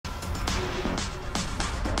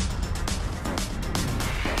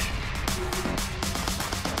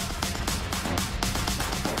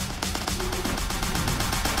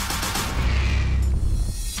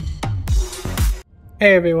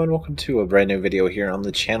Hey everyone, welcome to a brand new video here on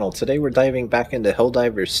the channel. Today we're diving back into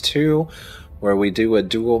Helldivers 2, where we do a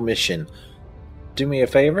dual mission. Do me a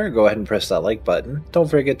favor, go ahead and press that like button. Don't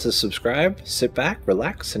forget to subscribe, sit back,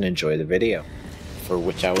 relax, and enjoy the video. For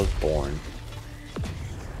which I was born.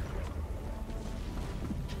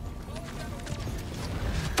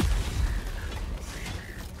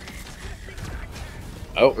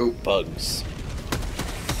 Oh, bugs.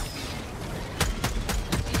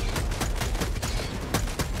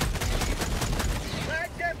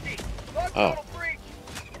 Oh.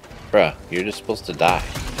 Bruh, you're just supposed to die.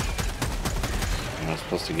 You're not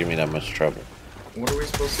supposed to give me that much trouble. What are we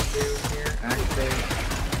supposed to do here? Activate.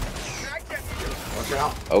 Watch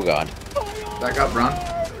out. Oh god. Back up, run.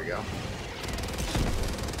 There we go.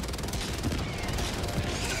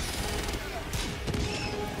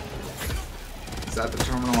 Is that the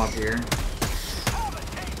terminal up here?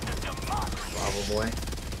 Probably.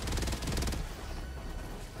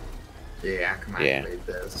 Yeah, come on, activate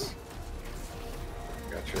this.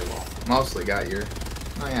 Got your mostly got your.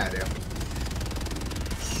 Oh yeah, I do.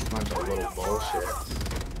 Bunch of little bullshit.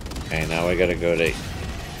 Okay, now I gotta go to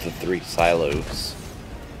the 3 silos.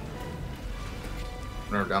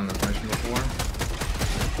 Never done this mission before.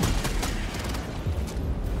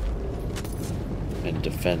 And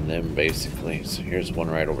defend them basically. So here's one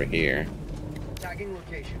right over here. Tagging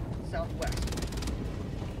location, southwest.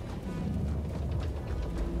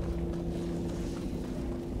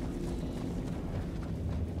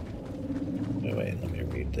 Wait, let me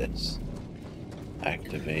read this.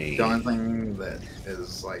 Activate. The only thing that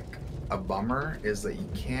is like a bummer is that you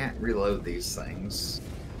can't reload these things.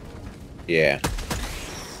 Yeah.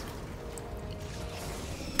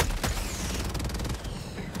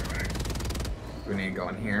 We need to go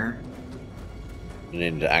in here. We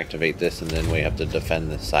need to activate this and then we have to defend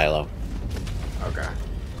this silo. Okay.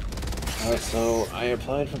 So I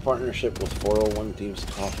applied for partnership with 401 Thieves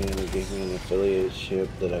Coffee and they gave me an affiliateship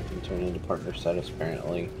that I can turn into partner status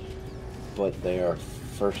apparently. But they are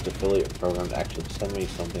first affiliate program to actually send me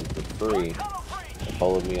something for free. They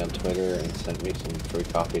followed me on Twitter and sent me some free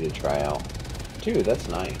coffee to try out. Dude, that's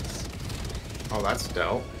nice. Oh, that's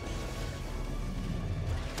dope.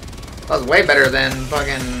 That was way better than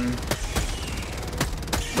fucking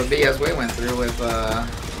the BS we went through with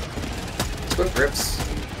Swift Grips.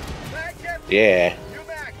 Yeah.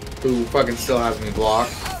 Who fucking still has me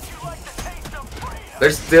blocked.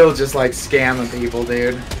 They're still just like scamming people,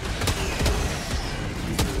 dude.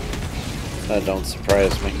 That don't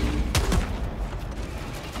surprise me.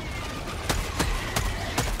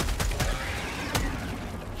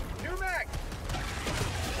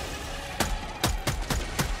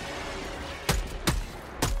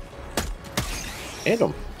 Hit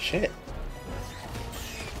him. Shit.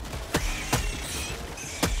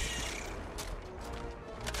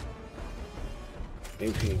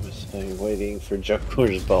 Maybe he was waiting for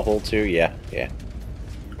Juggler's butthole too. Yeah, yeah.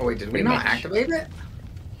 Oh wait, did we not activate it?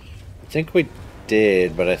 I think we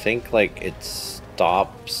did, but I think like it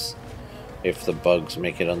stops if the bugs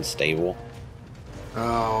make it unstable.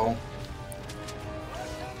 Oh.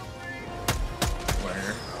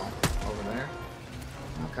 Where? Oh, over there.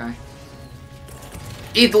 Okay.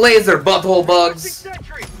 Eat the laser, butthole bugs!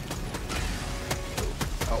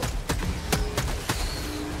 Oh.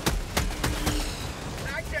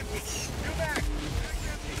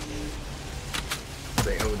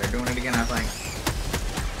 Oh, they're doing it again, I think.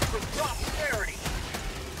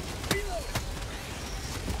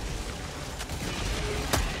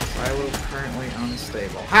 Silo currently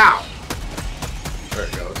unstable. How? There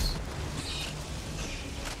it goes.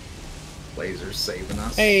 Laser's saving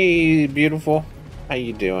us. Hey, beautiful. How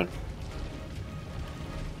you doing?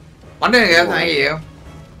 I'm doing good, thank you.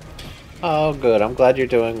 Oh, good. I'm glad you're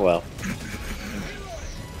doing well.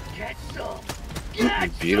 You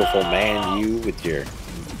beautiful man, you with your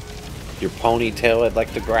ponytail I'd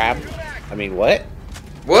like to grab. I mean, what?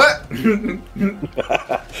 What?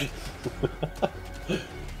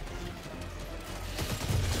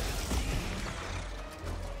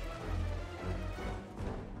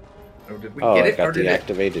 Oh, did we get it? I got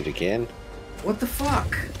deactivated again. What the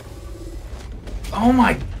fuck? Oh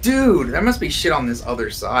my dude, there must be shit on this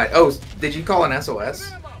other side. Oh, did you call an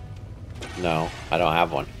SOS? No, I don't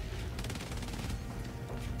have one.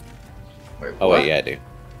 Wait, oh wait, yeah I do.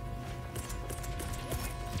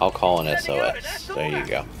 I'll call an SOS. There you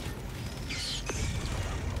go.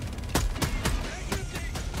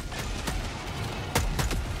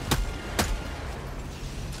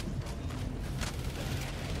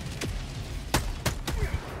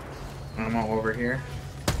 I'm all over here.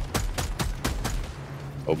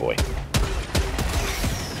 Oh boy.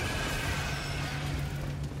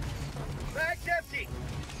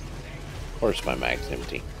 course my mag's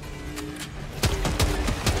empty.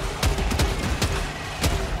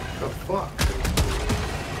 The fuck?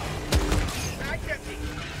 Mag's empty.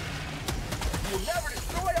 You will never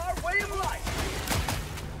destroy our way of life.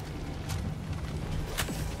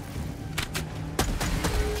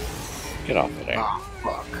 Get off of there. Oh,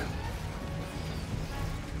 fuck.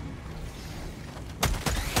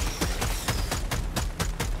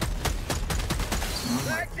 I'm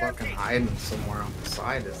like fucking hiding somewhere on the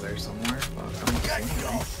side. Is there somewhere? Fuck, I'm Get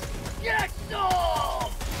assuming. some! Get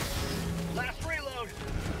some! Last reload.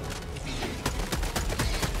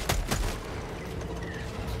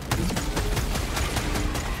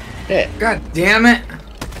 Hit. God damn it!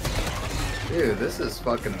 Dude, this is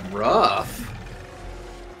fucking rough.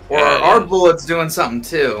 Or Yeah, are our is. bullets doing something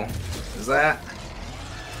too? Is that?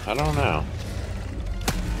 I don't know.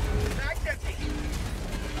 Mag's empty.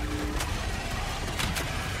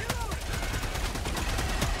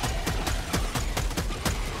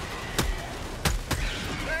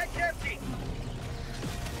 Mag's empty.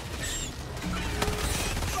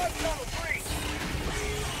 Front tunnel free.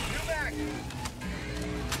 New mag.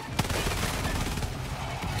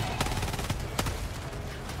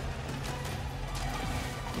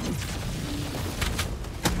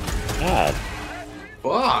 God.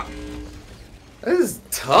 Fuck. This is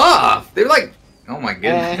tough. They're like, oh my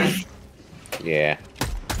goodness. Yeah.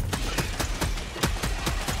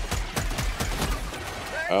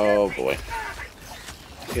 Oh boy.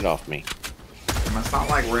 Get off me. And it's not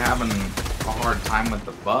like we're having a hard time with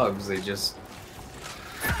the bugs. They just.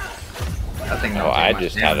 That thing Oh, don't take I much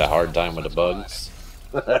just had a damage. hard time with the bugs.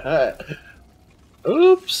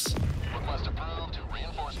 Oops. Request approved.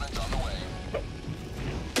 Reinforcements on the way.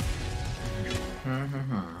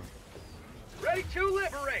 Ready to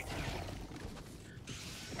liberate.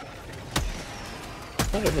 I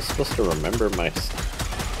thought I was supposed to remember my. Mag's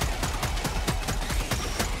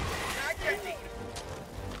empty.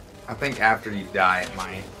 I think after you die, it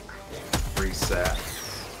might reset.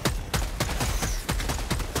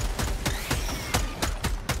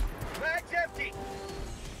 Mag's empty.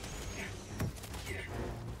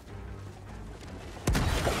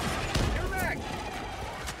 New mag.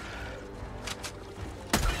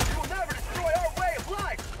 You will never destroy our way of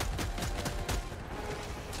life.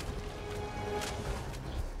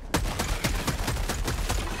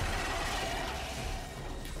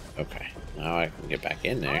 Okay, now I can get back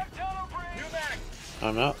in there. New mag.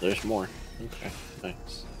 Oh no, there's more. Okay,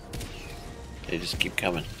 thanks. They just keep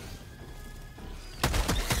coming.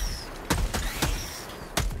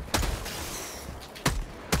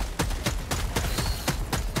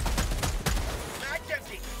 Mag's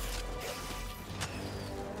empty.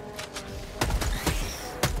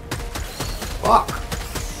 Fuck.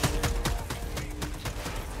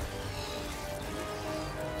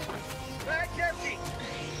 Mag's empty.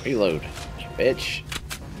 Reload, you bitch.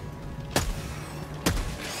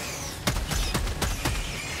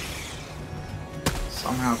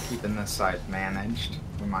 Somehow keeping this side managed.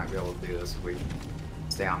 We might be able to do this if we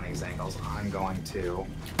stay on these angles. I'm going to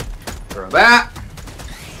throw that.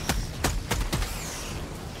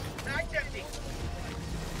 Mag's empty.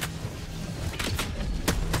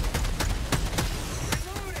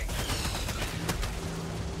 Reloading.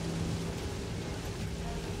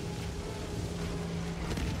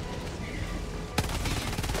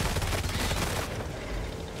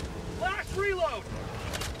 Last reload.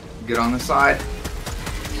 Get on the side.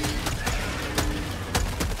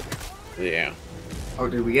 Yeah. Oh,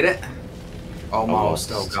 did we get it?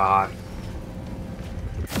 Almost. Almost. Oh, God.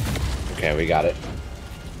 Okay, we got it.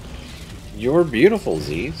 You're beautiful,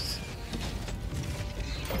 Z's.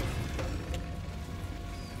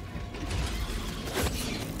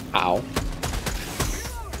 Ow.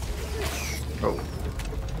 Oh.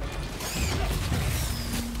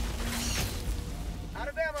 Out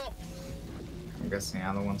of ammo. I'm guessing the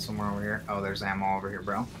other one's somewhere over here. Oh, there's ammo over here,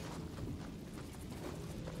 bro.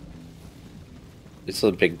 It's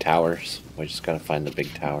the big towers. We just gotta find the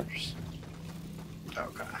big towers.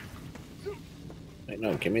 Okay. Wait,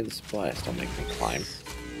 no, give me the supplies. Don't make me climb.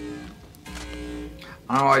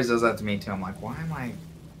 I know, always does that to me too. I'm like, why am I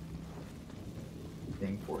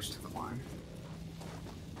being forced to climb?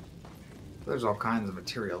 There's all kinds of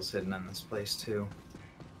materials hidden in this place too.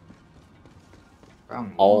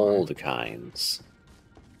 Found All one. the kinds.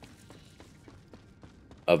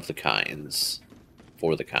 Of the kinds.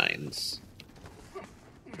 For the kinds.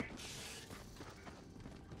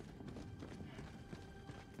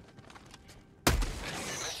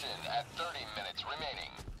 Mission at 30 minutes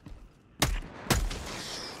remaining.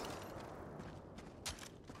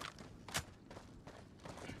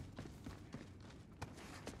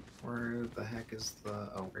 Where the heck is the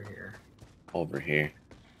over here? Over here.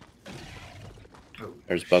 Oh,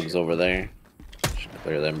 There's bugs shit. over there. Should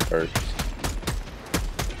clear them first.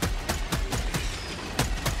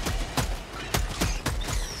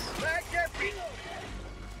 Back there, reload.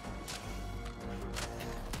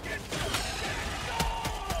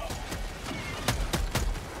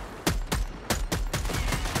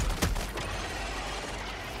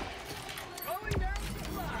 Going down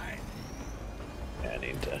the line. Yeah, I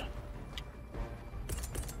need to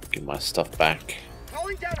get my stuff back.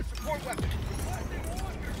 Calling down a support weapon. Requesting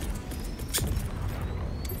order.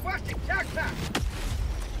 Requesting tac pack.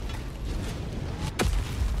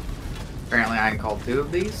 Apparently I can call 2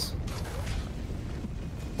 of these.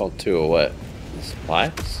 Called 2 of what? The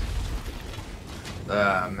supplies?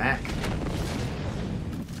 The mech.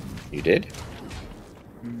 You did?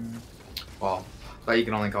 Well, I thought you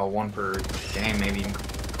can only call 1 per game. Maybe you can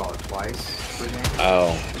call it twice per game.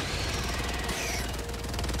 Oh.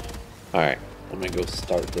 Alright, let me go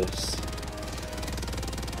start this.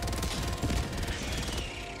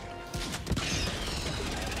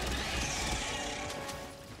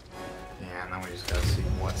 Yeah, and then we just gotta see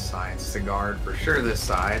what side's to guard. For sure this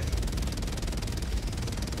side.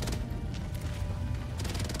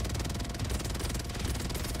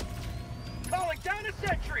 Calling down a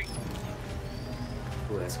sentry.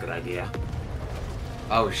 Ooh, that's a good idea.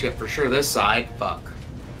 Oh shit, for sure this side. Fuck.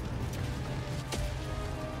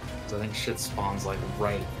 So I think shit spawns like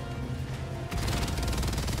right.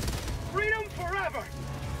 Freedom forever.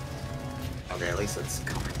 Okay, at least it's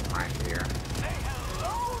coming right here. Say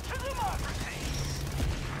hello to democracy.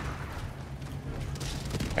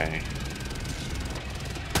 Okay.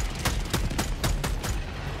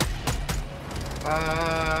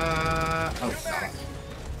 Oh, fuck.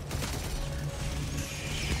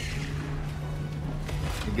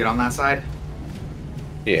 You get on that side?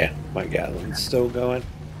 Yeah, my Gatlin's still going.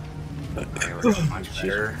 Okay, we're doing much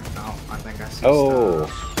better. Oh, I think I see Oh.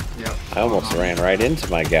 stuff. Yep. I almost ran right into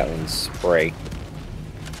my Gatling spray.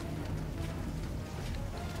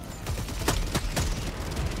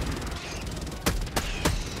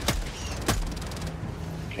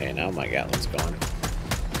 Okay, now my Gatlin's gone.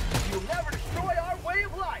 You'll never destroy our way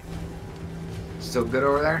of life. Still good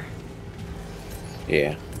over there?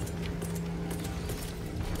 Yeah.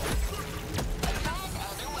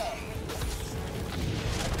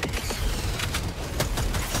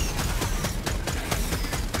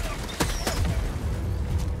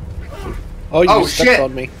 Oh, you Oh, stepped shit.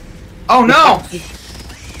 on me. Oh no!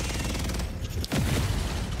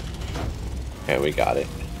 Okay, we got it.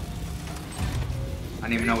 I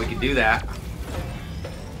didn't even know we could do that.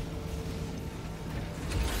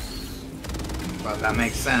 But that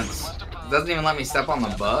makes sense. It doesn't even let me step on the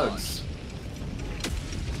bugs.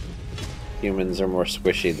 Humans are more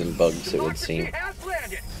squishy than bugs, it would seem. Democracy has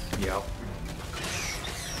landed. Yep.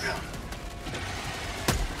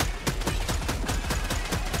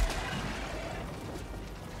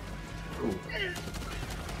 Ooh.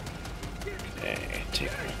 Okay,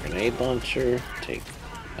 take my grenade launcher, take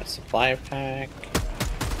a supply pack.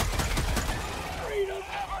 Freedom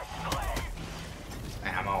ever slave.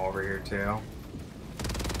 Ammo over here too.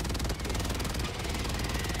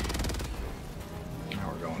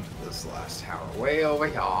 Now we're going to this last tower way over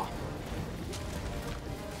here.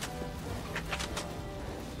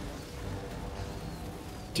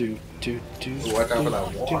 Do. Ooh, watch out for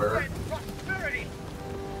that water. Prosperity.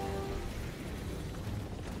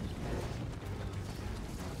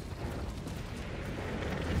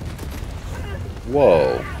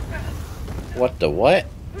 Whoa. What the what?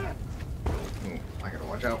 Ooh, I gotta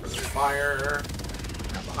watch out for the fire.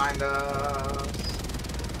 Now behind us.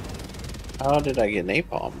 How did I get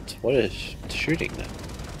napalmed? What is shooting them?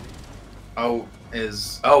 Oh,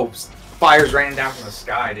 fire's raining down from the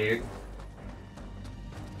sky, dude.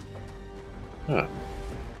 Huh.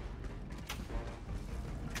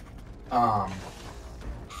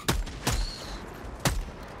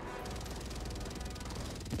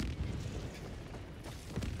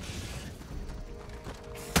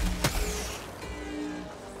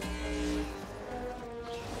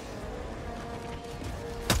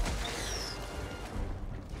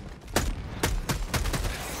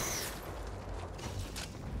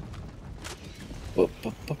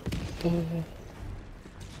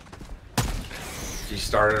 You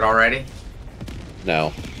started already?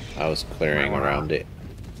 No, I was clearing around it.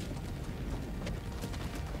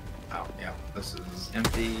 Oh, yeah. This is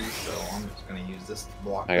empty, so I'm just gonna use this to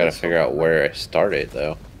block. I gotta this. figure out where I started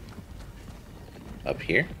though. Up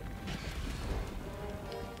here?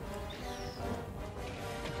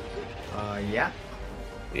 Yeah.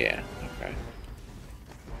 Yeah, okay.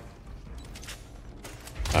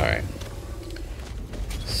 Alright.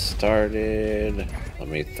 Started. Let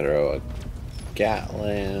me throw a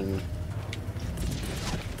Gatlin.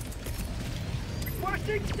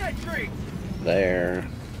 Requesting sentry. There.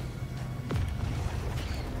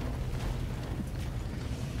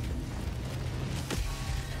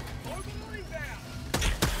 Orbital inbound.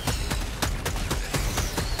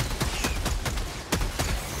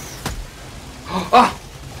 Ah!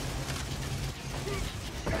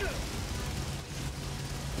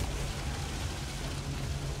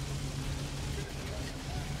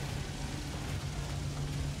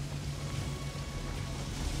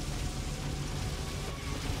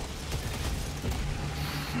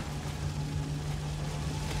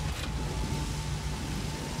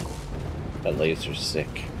 That laser's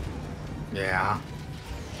sick. Yeah.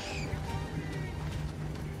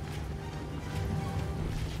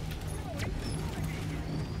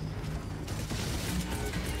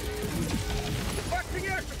 Requesting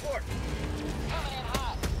air support. Coming in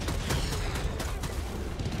hot.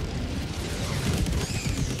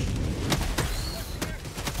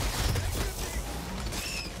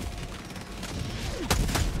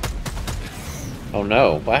 Oh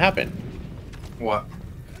no, what happened? What?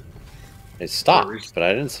 It stopped, but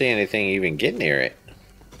I didn't see anything even get near it.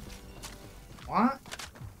 What?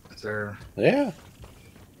 Is there... Yeah.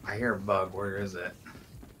 I hear a bug. Where is it?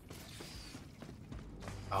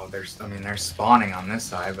 Oh, I mean, they're spawning on this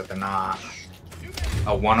side, but they're not.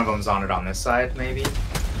 Oh, one of them's on it on this side, maybe?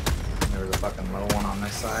 There's a fucking little one on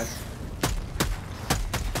this side.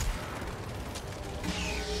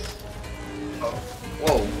 Oh,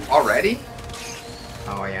 whoa, already?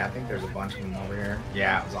 Oh, yeah, I think there's a bunch of them over here.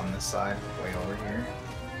 Yeah, it was on this side, way over here.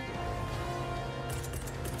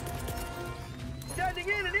 Sending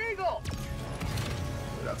in an eagle.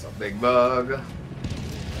 That's a big bug.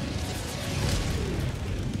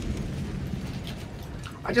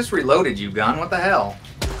 I just reloaded you, gun. What the hell?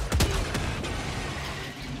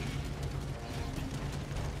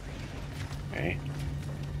 Okay.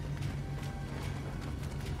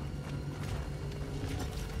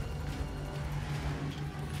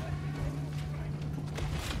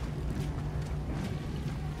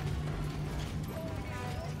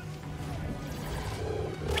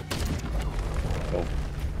 Oh.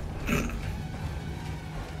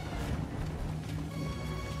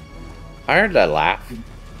 I heard that laugh.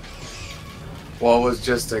 Well, it was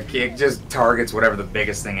just it just targets whatever the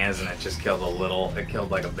biggest thing is, and it just killed it killed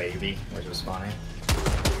like a baby, which was funny.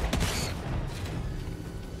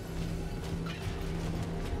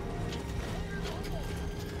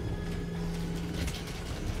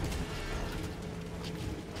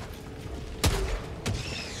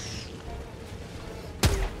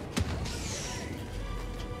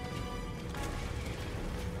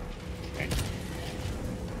 Okay.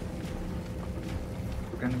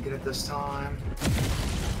 We're gonna get it this time.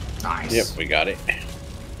 Nice. Yep, we got it.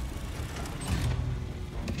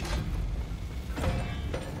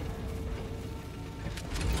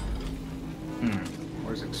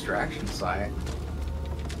 Where's extraction site?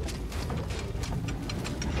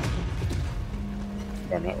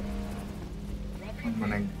 Oh no. I'm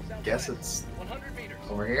gonna guess it's 100 meters.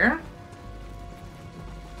 over here.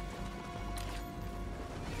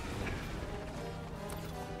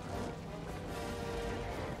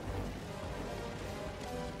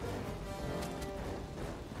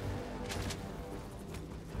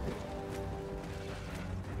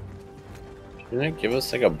 Didn't it give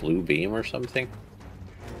us like a blue beam or something?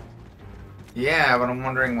 Yeah, but I'm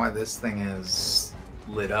wondering why this thing is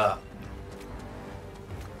lit up.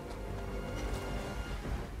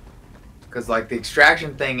 Because, like, the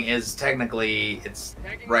extraction thing is technically, it's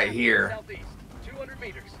Tagging right map, here. Southeast, 200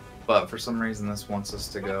 meters. But for some reason, this wants us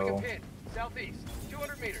to Dropping a go... pin. Southeast,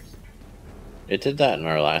 200 meters. It did that in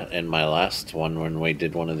our in my last one when we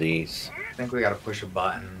did one of these. I think we gotta push a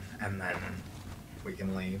button, and then we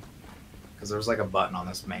can leave. Because there's, like, a button on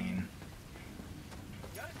this main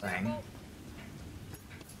thing.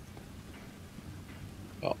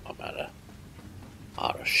 Oh, I'm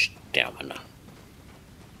out of stamina.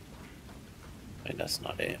 Wait, that's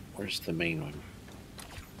not it. Where's the main one?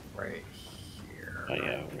 Right here. Oh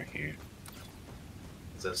yeah, over here.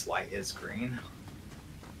 This light is green.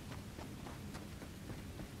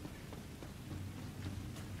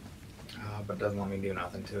 But doesn't let me do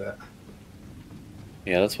nothing to it.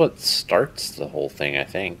 Yeah, that's what starts the whole thing, I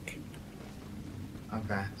think.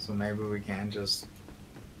 Okay, so maybe we can just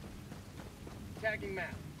Tagging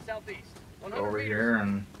map. Southeast, 100 go over meters. here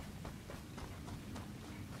and...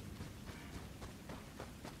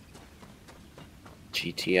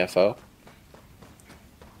 GTFO?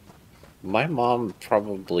 My mom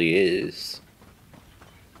probably is.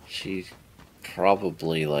 She's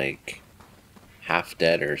probably like half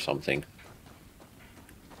dead or something.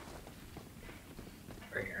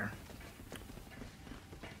 Right here.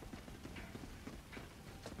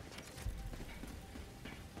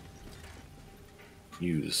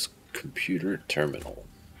 Use computer terminal.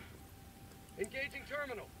 Engaging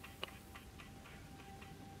terminal.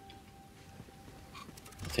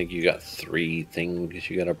 I think you got 3 things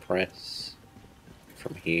you gotta press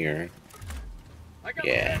from here. I got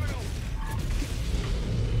Yeah. the terminal.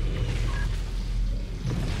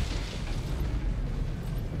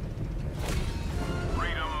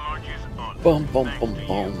 Freedom marches on. Bum bum Back bum to you.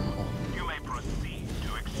 bum. You may proceed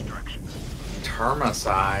to extraction.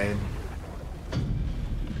 Termicide.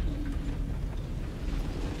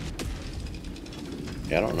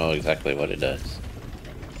 Yeah, I don't know exactly what it does.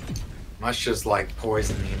 Must just like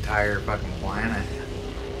poison the entire fucking planet.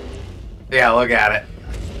 Yeah, look at it.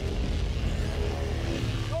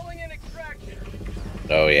 Calling in extraction.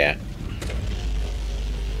 Oh yeah.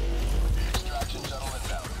 Extraction shuttle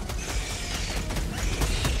inbound.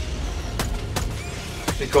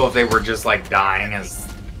 It'd be cool if they were just like dying as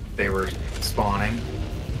they were spawning.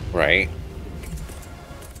 Right.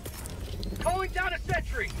 Calling down a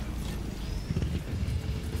sentry.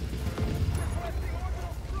 Requesting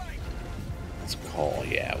orbital strike. Let's call,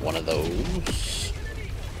 yeah, one of those.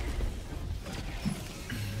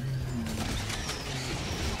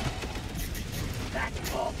 That's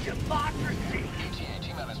called democracy. ETA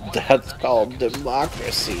T-minus 1. That's called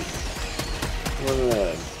democracy.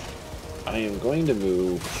 I am going to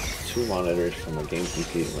move 2 monitors from my game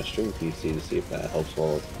PC to my stream PC to see if that helps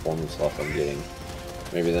all the performance loss I'm getting.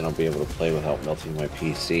 Maybe then I'll be able to play without melting my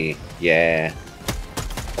PC. Yeah.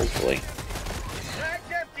 Hopefully.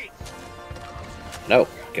 Bag's empty. No,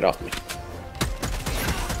 get off me.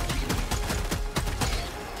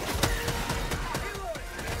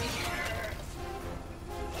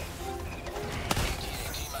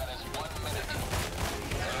 ETA T-minus 1 minute.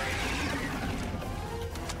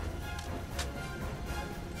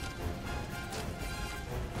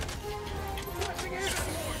 Requesting air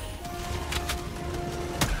support.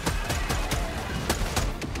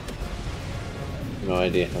 No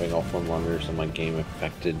idea having all 4 monitors on my game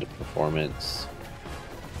affected the performance.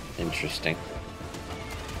 Interesting.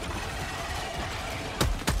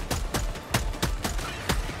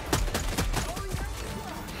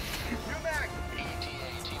 New mag.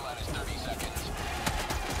 ETA T-minus 30 seconds.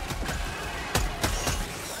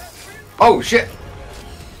 Oh shit!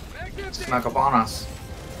 Mag's empty. Snuck up on us.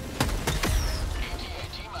 ETA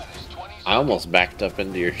T-minus 20 I almost backed up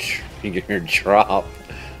into your your drop.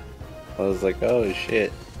 I was like, oh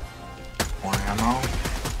shit. More ammo. ETA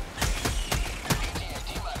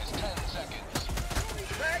T-minus 10 seconds.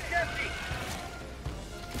 Bag's empty.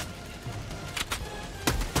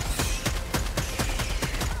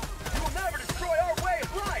 You will never destroy our way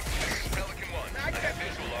of life. Pelican 1, I have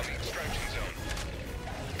visual on the extraction zone.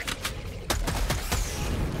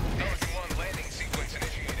 Pelican 1 landing sequence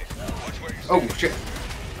initiated. Watch where you're Oh shit.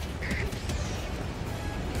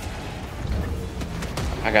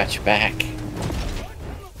 I got your back.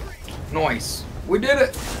 Nice. We did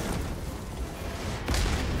it.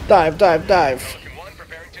 Dive, dive, dive. Pelican 1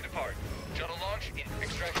 preparing to depart. Shuttle launch,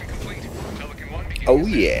 extraction complete. Pelican 1 beginning Oh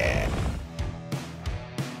ascent. yeah.